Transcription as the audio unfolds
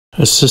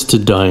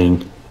Assisted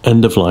Dying,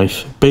 End of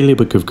Life,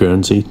 Bailiwick of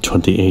Guernsey,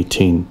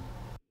 2018.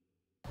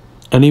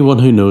 Anyone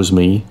who knows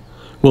me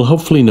will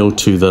hopefully know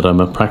too that I'm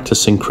a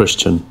practicing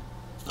Christian.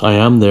 I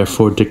am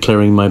therefore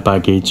declaring my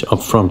baggage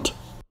up front.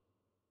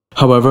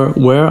 However,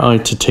 were I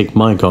to take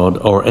my God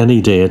or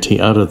any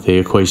deity out of the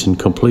equation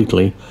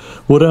completely,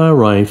 would I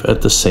arrive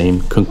at the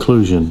same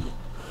conclusion?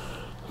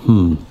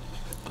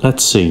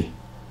 Let's see.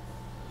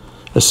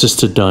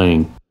 Assisted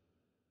dying.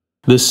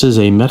 This is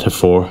a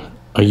metaphor,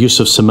 a use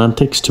of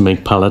semantics to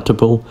make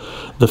palatable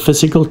the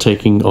physical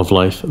taking of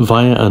life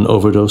via an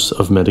overdose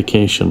of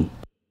medication.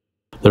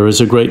 There is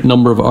a great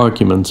number of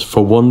arguments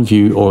for one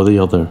view or the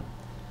other.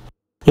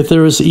 If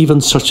there is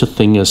even such a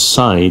thing as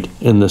side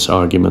in this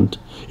argument,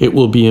 it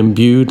will be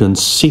imbued and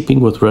seeping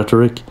with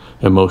rhetoric,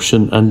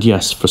 emotion, and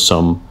yes, for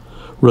some,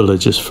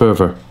 religious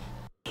fervour.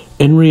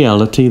 In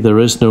reality, there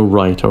is no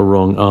right or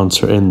wrong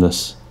answer in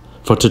this,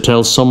 for to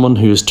tell someone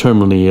who is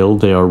terminally ill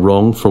they are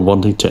wrong for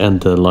wanting to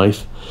end their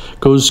life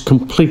goes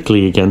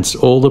completely against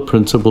all the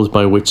principles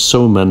by which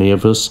so many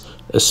of us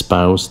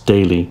espouse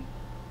daily.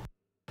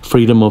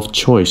 Freedom of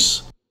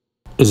choice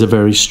is a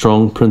very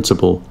strong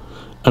principle,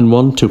 and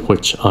one to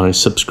which I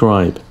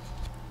subscribe.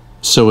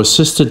 So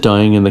assisted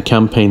dying in the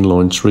campaign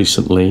launched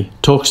recently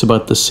talks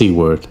about the C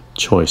word,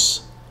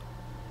 choice.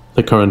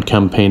 The current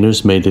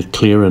campaigners made it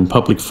clear in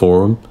public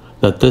forum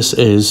that this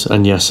is,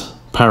 and yes,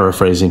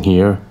 paraphrasing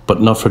here,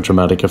 but not for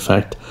dramatic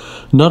effect,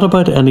 not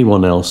about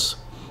anyone else,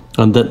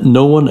 and that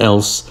no one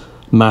else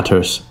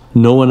matters.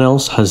 No one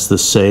else has the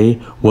say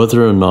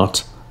whether or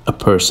not a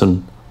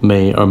person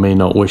may or may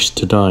not wish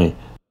to die.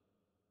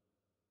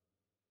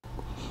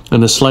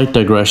 In a slight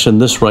digression,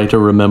 this writer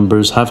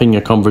remembers having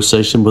a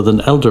conversation with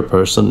an elder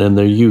person in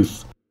their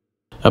youth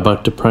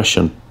about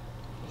depression.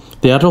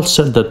 The adult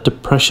said that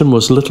depression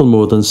was little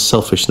more than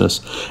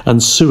selfishness,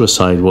 and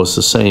suicide was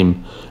the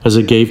same, as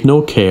it gave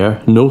no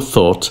care, no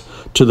thought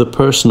to the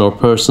person or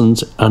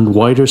persons and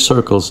wider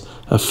circles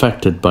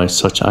affected by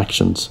such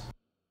actions.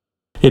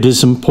 It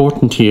is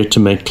important here to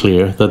make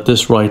clear that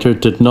this writer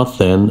did not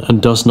then and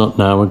does not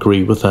now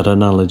agree with that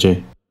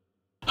analogy.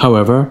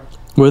 However,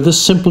 were this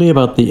simply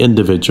about the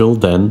individual,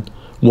 then,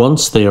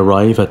 once they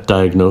arrive at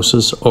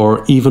diagnosis,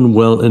 or even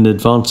well in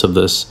advance of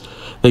this,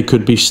 they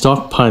could be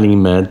stockpiling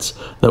meds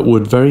that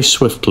would very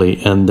swiftly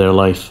end their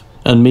life,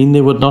 and mean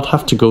they would not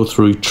have to go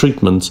through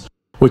treatments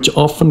which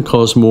often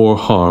cause more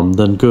harm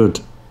than good.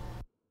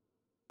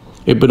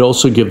 It would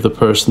also give the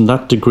person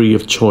that degree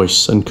of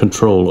choice and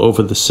control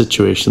over the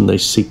situation they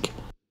seek,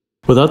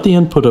 without the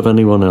input of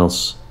anyone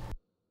else.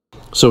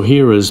 So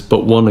here is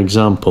but one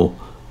example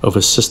of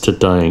assisted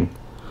dying.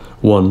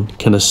 One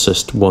can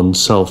assist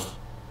oneself.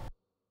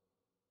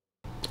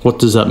 What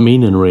does that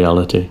mean in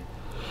reality?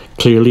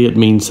 Clearly it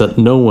means that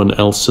no one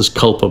else is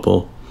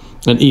culpable,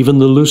 and even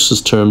the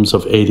loosest terms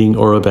of aiding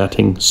or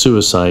abetting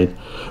suicide,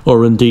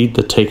 or indeed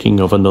the taking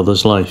of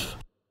another's life.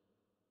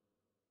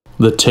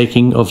 The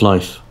taking of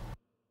life,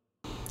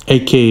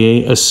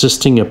 aka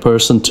assisting a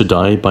person to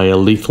die by a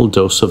lethal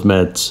dose of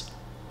meds.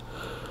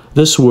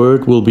 This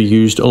word will be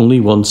used only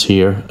once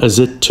here, as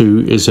it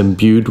too is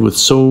imbued with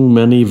so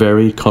many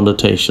varied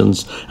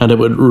connotations, and it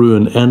would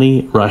ruin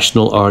any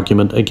rational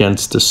argument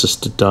against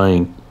assisted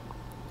dying.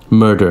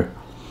 Murder.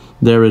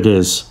 There it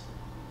is.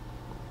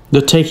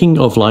 The taking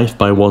of life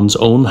by one's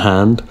own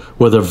hand,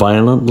 whether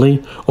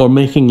violently or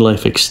making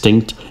life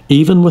extinct,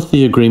 even with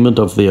the agreement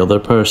of the other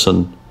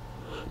person.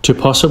 To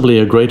possibly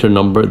a greater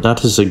number,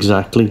 that is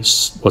exactly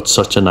what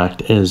such an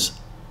act is.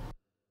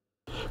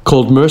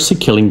 Called mercy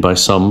killing by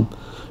some,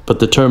 but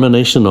the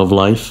termination of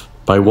life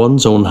by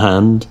one's own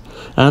hand,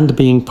 and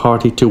being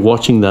party to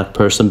watching that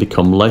person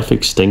become life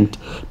extinct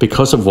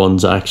because of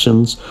one's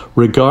actions,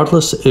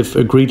 regardless if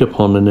agreed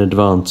upon in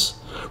advance,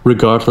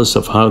 regardless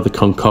of how the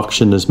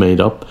concoction is made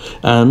up,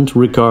 and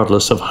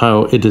regardless of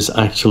how it is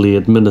actually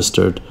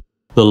administered,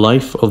 the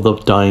life of the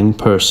dying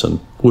person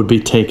would be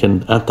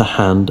taken at the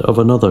hand of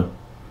another.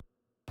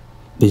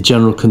 The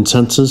general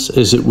consensus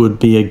is it would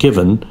be a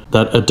given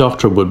that a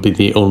doctor would be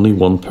the only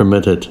one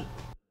permitted.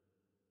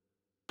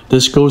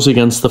 This goes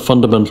against the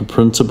fundamental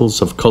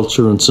principles of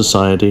culture and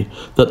society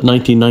that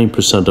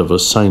 99% of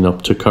us sign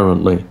up to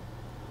currently.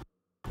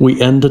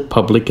 We ended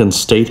public and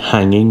state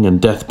hanging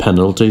and death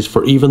penalties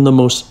for even the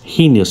most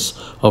heinous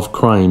of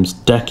crimes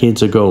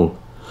decades ago.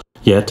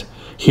 Yet,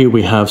 here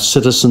we have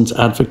citizens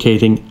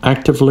advocating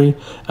actively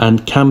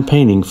and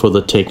campaigning for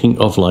the taking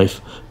of life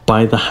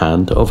by the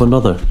hand of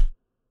another.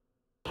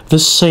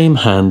 This same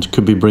hand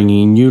could be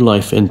bringing new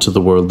life into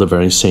the world the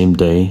very same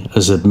day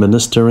as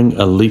administering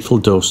a lethal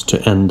dose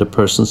to end a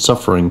person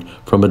suffering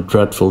from a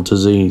dreadful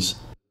disease.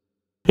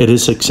 It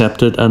is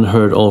accepted and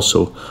heard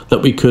also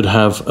that we could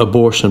have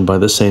abortion by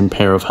the same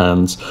pair of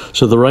hands,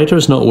 so the writer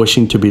is not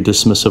wishing to be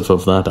dismissive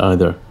of that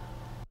either.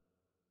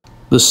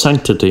 The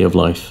sanctity of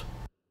life.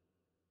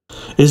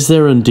 Is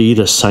there indeed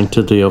a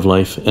sanctity of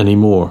life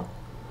anymore?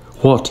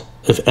 What,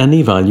 if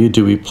any value,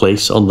 do we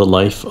place on the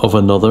life of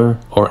another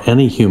or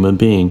any human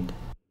being?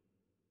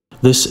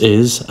 This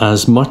is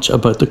as much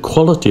about the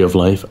quality of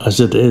life as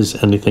it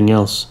is anything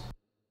else.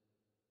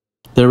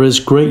 There is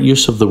great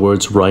use of the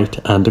words right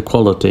and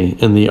equality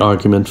in the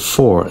argument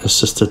for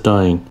assisted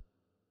dying.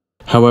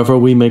 However,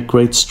 we make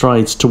great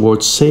strides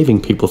towards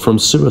saving people from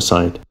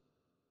suicide,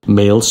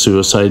 male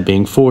suicide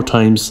being 4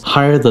 times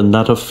higher than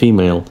that of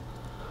female.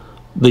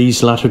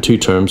 These latter 2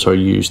 terms are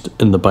used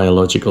in the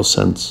biological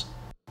sense.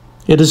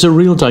 It is a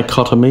real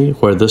dichotomy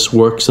where this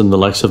works in the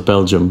likes of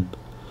Belgium.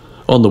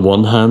 On the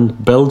one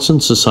hand,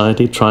 Belgian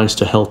society tries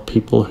to help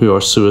people who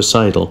are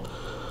suicidal.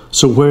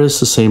 So where is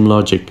the same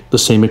logic, the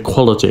same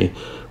equality,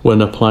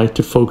 when applied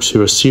to folks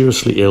who are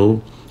seriously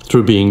ill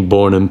through being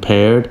born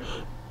impaired,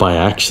 by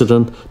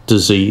accident,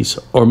 disease,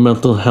 or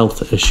mental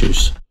health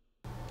issues?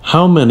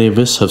 How many of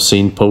us have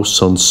seen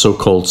posts on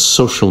so-called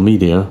social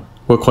media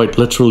where quite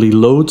literally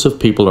loads of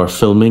people are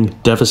filming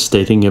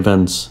devastating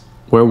events,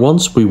 where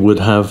once we would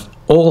have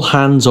all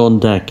hands on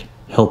deck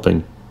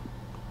helping?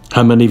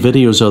 How many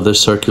videos are there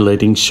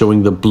circulating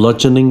showing the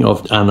bludgeoning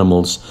of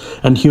animals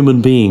and human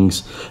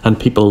beings, and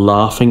people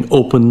laughing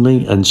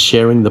openly and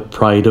sharing the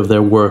pride of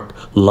their work,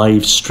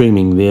 live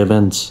streaming the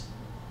events?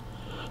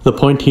 The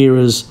point here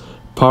is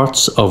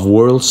parts of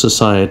world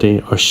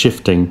society are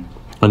shifting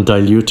and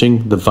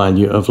diluting the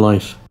value of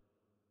life.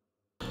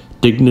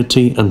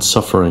 Dignity and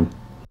suffering.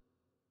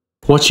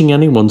 Watching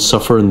anyone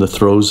suffer in the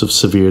throes of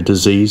severe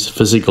disease,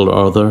 physical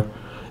or other,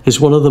 is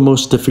one of the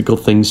most difficult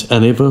things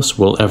any of us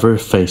will ever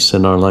face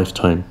in our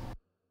lifetime.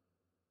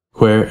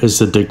 Where is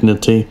the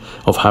dignity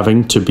of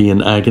having to be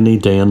in agony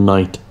day and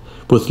night,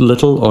 with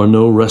little or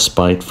no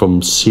respite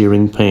from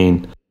searing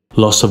pain,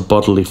 loss of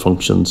bodily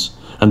functions,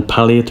 and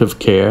palliative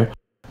care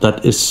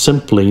that is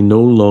simply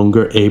no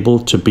longer able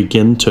to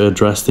begin to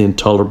address the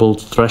intolerable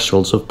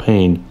thresholds of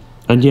pain,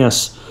 and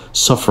yes,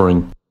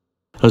 suffering,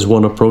 as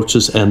one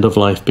approaches end of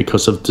life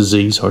because of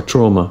disease or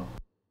trauma?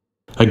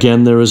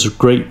 Again, there is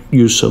great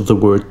use of the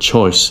word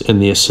choice in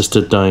the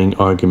assisted dying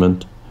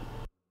argument.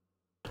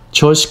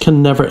 Choice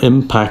can never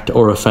impact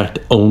or affect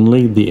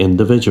only the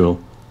individual.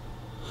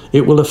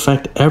 It will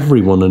affect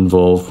everyone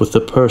involved with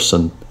the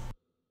person.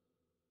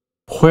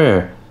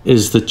 Where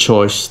is the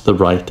choice, the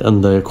right,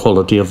 and the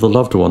equality of the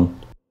loved one?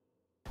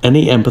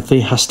 Any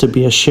empathy has to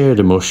be a shared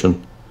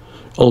emotion.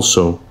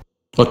 Also,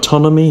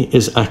 autonomy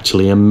is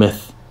actually a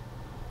myth.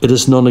 It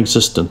is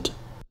non-existent.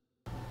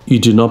 You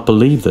do not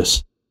believe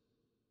this.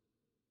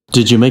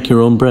 Did you make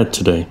your own bread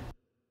today?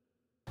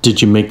 Did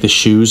you make the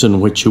shoes in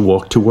which you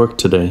walk to work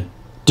today?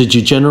 Did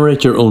you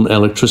generate your own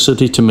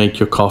electricity to make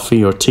your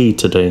coffee or tea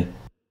today?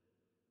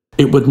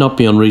 It would not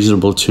be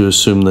unreasonable to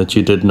assume that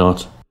you did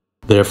not.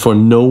 Therefore,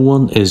 no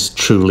one is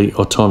truly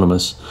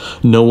autonomous.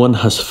 No one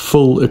has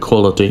full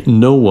equality.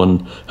 No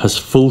one has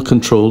full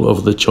control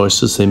over the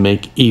choices they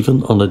make,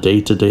 even on a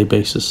day-to-day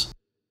basis.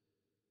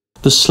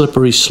 The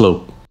slippery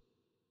slope.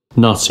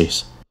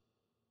 Nazis.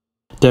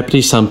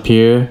 Deputy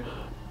Saint-Pierre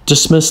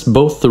dismissed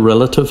both the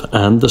relative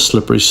and the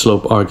slippery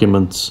slope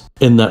arguments,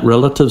 in that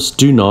relatives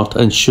do not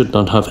and should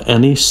not have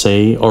any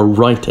say or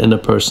right in a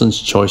person's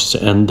choice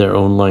to end their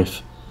own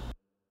life.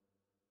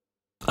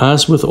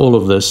 As with all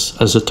of this,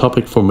 as a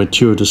topic for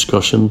mature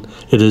discussion,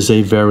 it is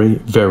a very,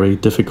 very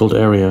difficult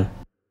area.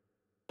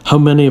 How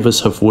many of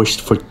us have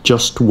wished for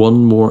just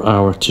one more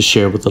hour to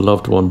share with a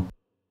loved one,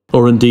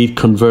 or indeed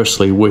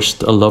conversely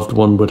wished a loved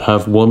one would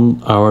have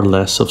 1 hour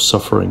less of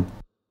suffering?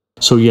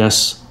 So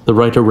yes, the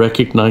writer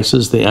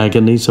recognizes the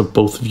agonies of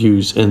both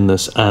views in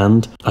this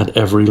and at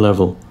every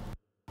level.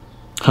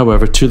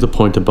 However, to the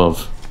point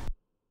above.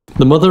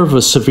 The mother of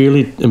a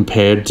severely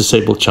impaired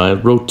disabled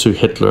child wrote to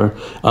Hitler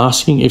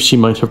asking if she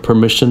might have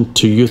permission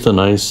to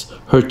euthanize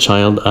her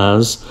child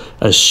as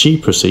she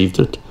perceived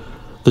it,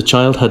 the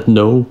child had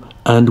no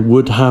and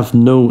would have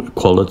no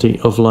quality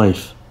of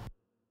life.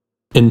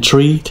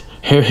 Intrigued,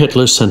 Herr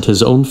Hitler sent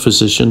his own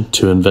physician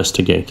to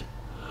investigate.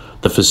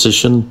 The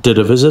physician did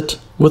a visit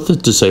with the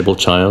disabled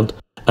child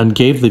and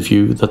gave the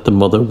view that the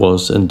mother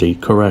was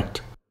indeed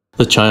correct.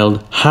 The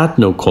child had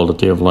no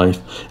quality of life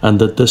and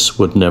that this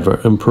would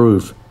never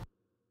improve.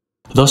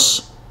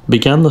 Thus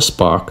began the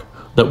spark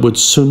that would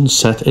soon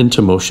set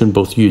into motion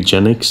both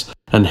eugenics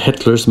and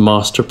Hitler's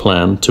master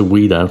plan to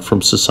weed out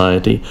from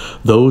society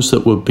those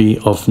that would be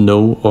of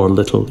no or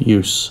little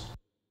use.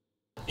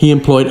 He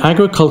employed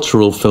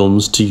agricultural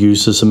films to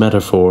use as a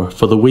metaphor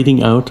for the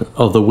weeding out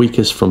of the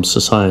weakest from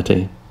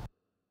society.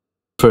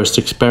 First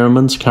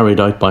experiments carried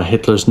out by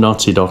Hitler's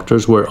Nazi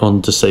doctors were on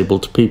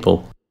disabled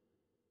people.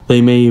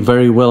 They may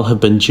very well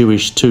have been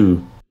Jewish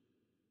too,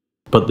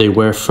 but they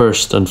were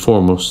first and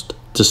foremost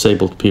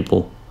disabled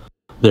people,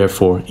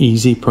 therefore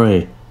easy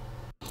prey.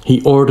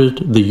 He ordered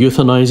the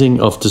euthanizing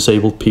of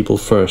disabled people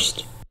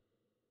first.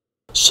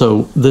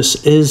 So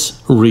this is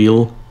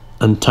real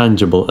and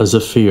tangible as a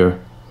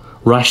fear,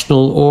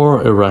 rational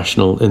or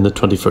irrational in the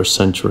 21st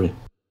century.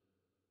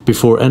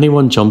 Before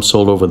anyone jumps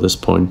all over this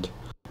point,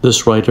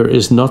 this writer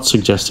is not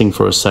suggesting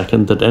for a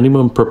second that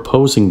anyone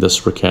proposing this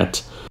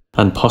requête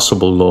and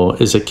possible law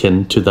is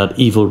akin to that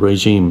evil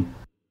regime.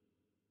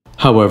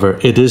 However,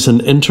 it is an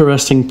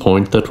interesting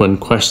point that when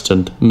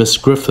questioned, Miss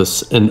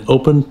Griffiths in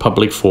open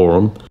public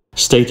forum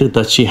stated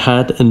that she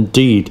had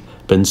indeed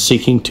been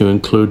seeking to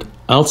include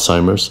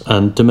Alzheimer's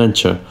and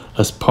dementia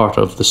as part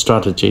of the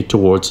strategy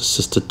towards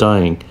assisted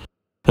dying,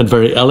 and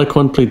very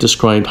eloquently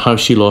described how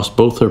she lost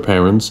both her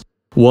parents,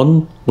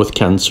 one with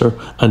cancer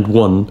and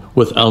one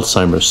with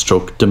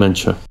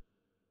Alzheimer's/dementia.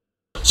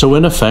 So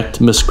in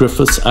effect, Miss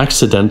Griffiths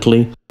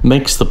accidentally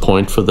makes the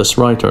point for this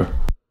writer.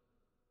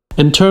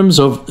 In terms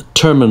of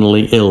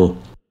terminally ill,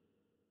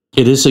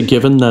 it is a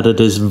given that it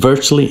is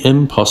virtually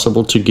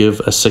impossible to give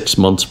a 6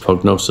 months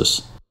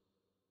prognosis.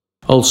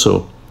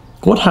 Also,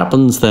 what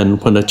happens then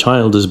when a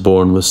child is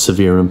born with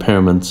severe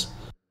impairments?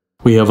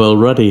 We have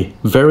already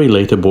very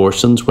late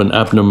abortions when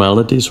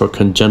abnormalities or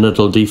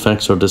congenital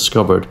defects are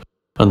discovered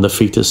and the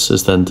fetus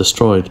is then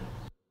destroyed.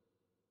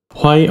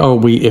 Why are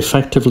we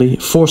effectively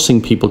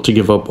forcing people to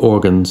give up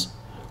organs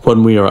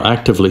when we are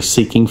actively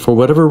seeking, for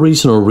whatever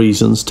reason or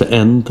reasons, to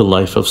end the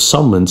life of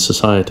some in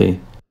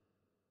society?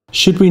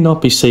 Should we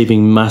not be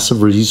saving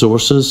massive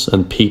resources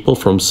and people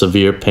from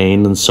severe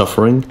pain and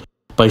suffering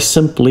by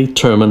simply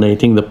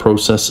terminating the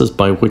processes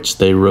by which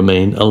they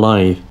remain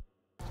alive?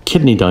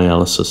 Kidney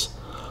dialysis,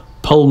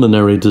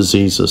 pulmonary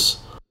diseases,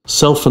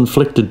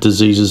 self-inflicted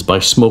diseases by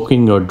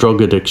smoking or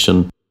drug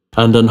addiction,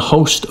 and a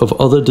host of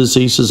other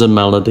diseases and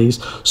maladies,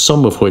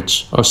 some of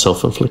which are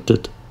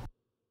self-inflicted.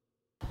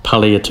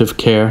 Palliative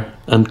care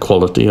and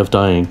quality of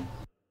dying.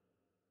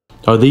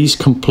 Are these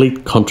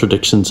complete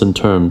contradictions in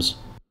terms?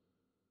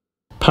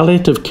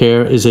 Palliative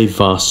care is a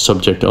vast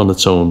subject on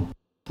its own,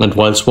 and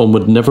whilst one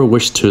would never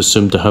wish to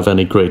assume to have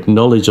any great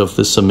knowledge of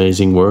this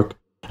amazing work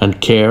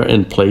and care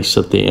in place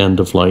at the end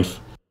of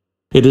life,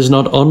 it is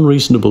not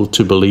unreasonable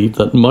to believe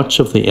that much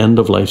of the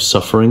end-of-life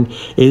suffering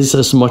is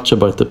as much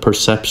about the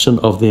perception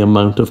of the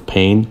amount of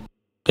pain,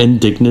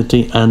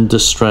 indignity and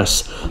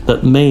distress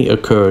that may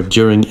occur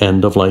during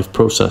end-of-life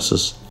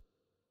processes.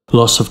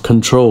 Loss of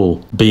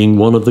control being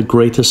one of the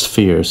greatest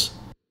fears.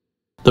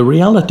 The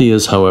reality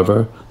is,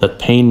 however, that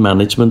pain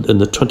management in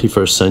the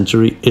 21st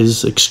century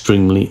is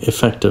extremely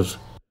effective.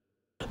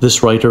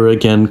 This writer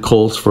again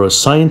calls for a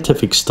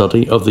scientific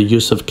study of the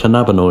use of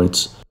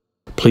cannabinoids.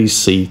 Please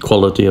see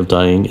Quality of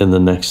Dying in the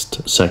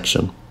next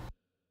section.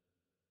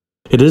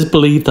 It is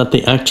believed that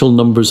the actual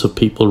numbers of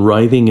people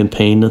writhing in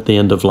pain at the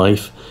end of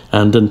life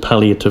and in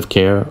palliative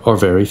care are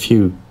very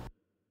few.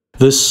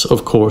 This,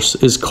 of course,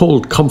 is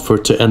cold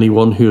comfort to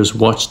anyone who has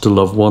watched a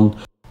loved one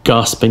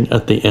gasping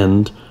at the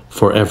end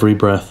for every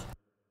breath.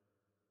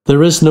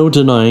 There is no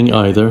denying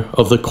either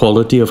of the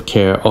quality of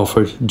care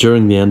offered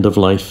during the end of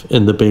life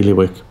in the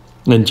Bailiwick,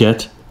 and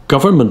yet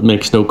government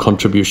makes no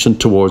contribution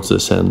towards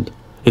this end.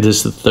 It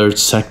is the third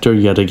sector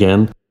yet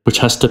again which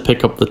has to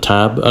pick up the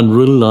tab and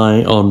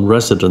rely on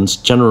residents'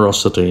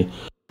 generosity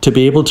to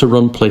be able to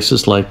run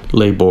places like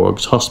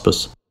Layborg's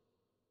Hospice.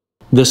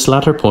 This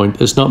latter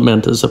point is not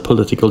meant as a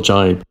political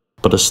jibe,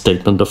 but a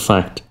statement of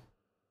fact.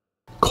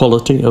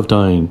 Quality of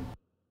dying.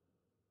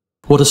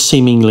 What a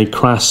seemingly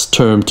crass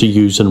term to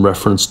use in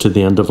reference to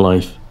the end of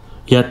life.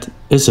 Yet,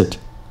 is it?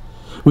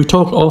 We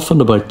talk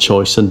often about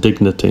choice and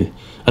dignity,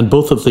 and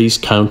both of these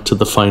count to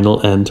the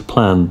final end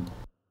plan.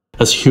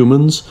 As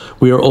humans,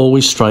 we are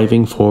always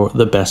striving for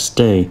the best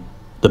day,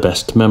 the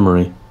best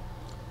memory,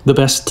 the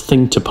best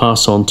thing to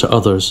pass on to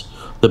others,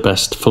 the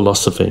best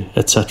philosophy,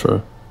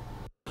 etc.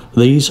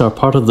 These are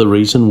part of the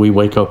reason we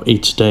wake up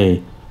each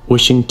day,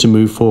 wishing to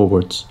move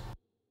forwards.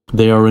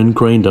 They are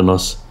ingrained in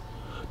us,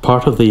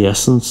 part of the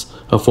essence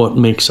of what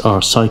makes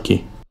our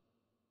psyche.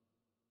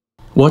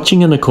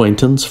 Watching an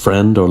acquaintance,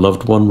 friend or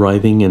loved one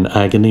writhing in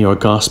agony or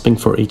gasping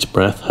for each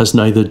breath has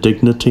neither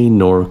dignity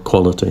nor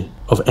quality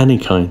of any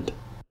kind.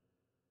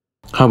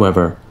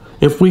 However,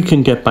 if we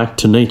can get back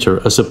to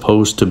nature as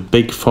opposed to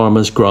Big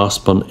Pharma's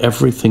grasp on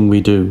everything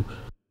we do,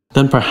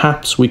 then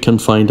perhaps we can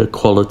find a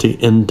quality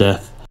in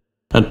death,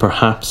 and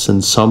perhaps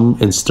in some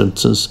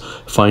instances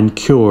find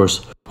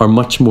cures or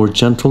much more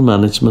gentle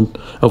management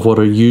of what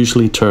are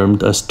usually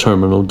termed as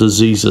terminal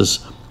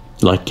diseases,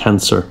 like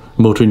cancer,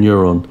 motor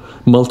neuron,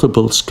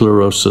 multiple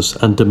sclerosis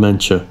and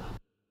dementia.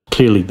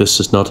 Clearly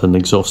this is not an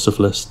exhaustive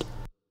list.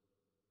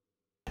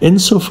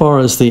 Insofar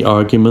as the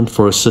argument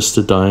for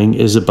assisted dying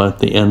is about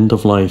the end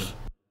of life,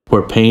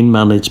 where pain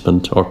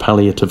management or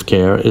palliative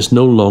care is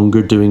no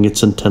longer doing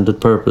its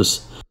intended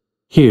purpose,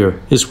 here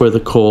is where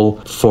the call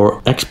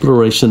for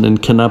exploration in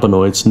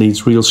cannabinoids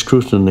needs real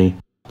scrutiny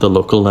at the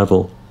local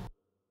level.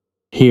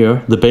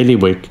 Here, the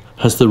Bailiwick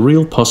has the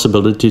real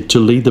possibility to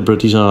lead the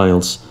British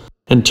Isles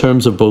in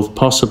terms of both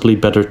possibly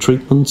better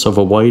treatments of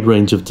a wide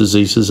range of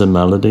diseases and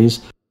maladies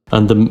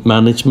and the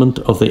management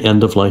of the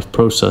end-of-life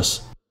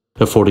process,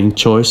 affording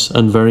choice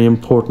and, very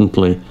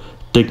importantly,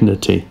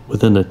 dignity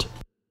within it.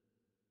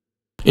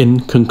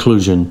 In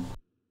conclusion,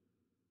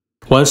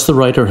 whilst the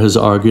writer has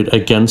argued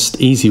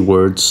against easy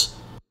words,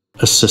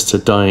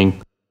 assisted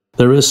dying,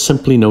 there is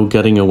simply no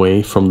getting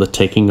away from the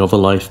taking of a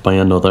life by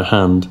another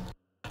hand,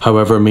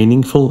 however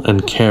meaningful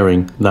and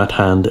caring that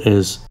hand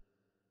is.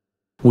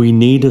 We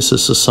need as a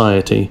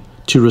society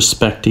to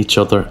respect each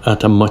other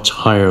at a much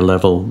higher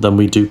level than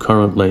we do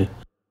currently,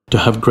 to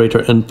have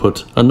greater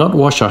input and not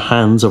wash our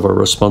hands of our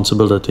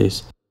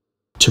responsibilities,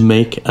 to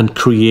make and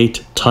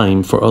create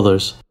time for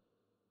others.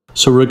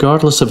 So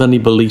regardless of any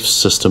belief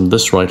system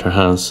this writer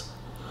has,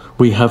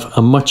 we have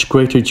a much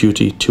greater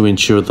duty to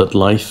ensure that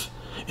life,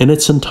 in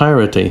its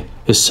entirety,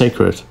 is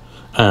sacred,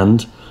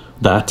 and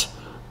that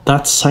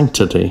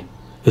sanctity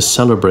is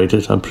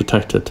celebrated and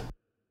protected.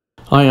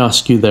 I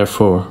ask you,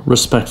 therefore,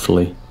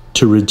 respectfully,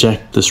 to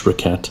reject this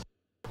requête,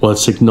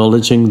 whilst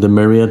acknowledging the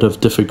myriad of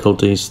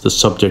difficulties the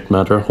subject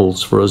matter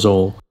holds for us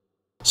all.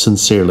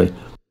 Sincerely,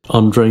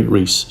 Aindre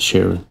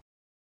Reece-Sheerin.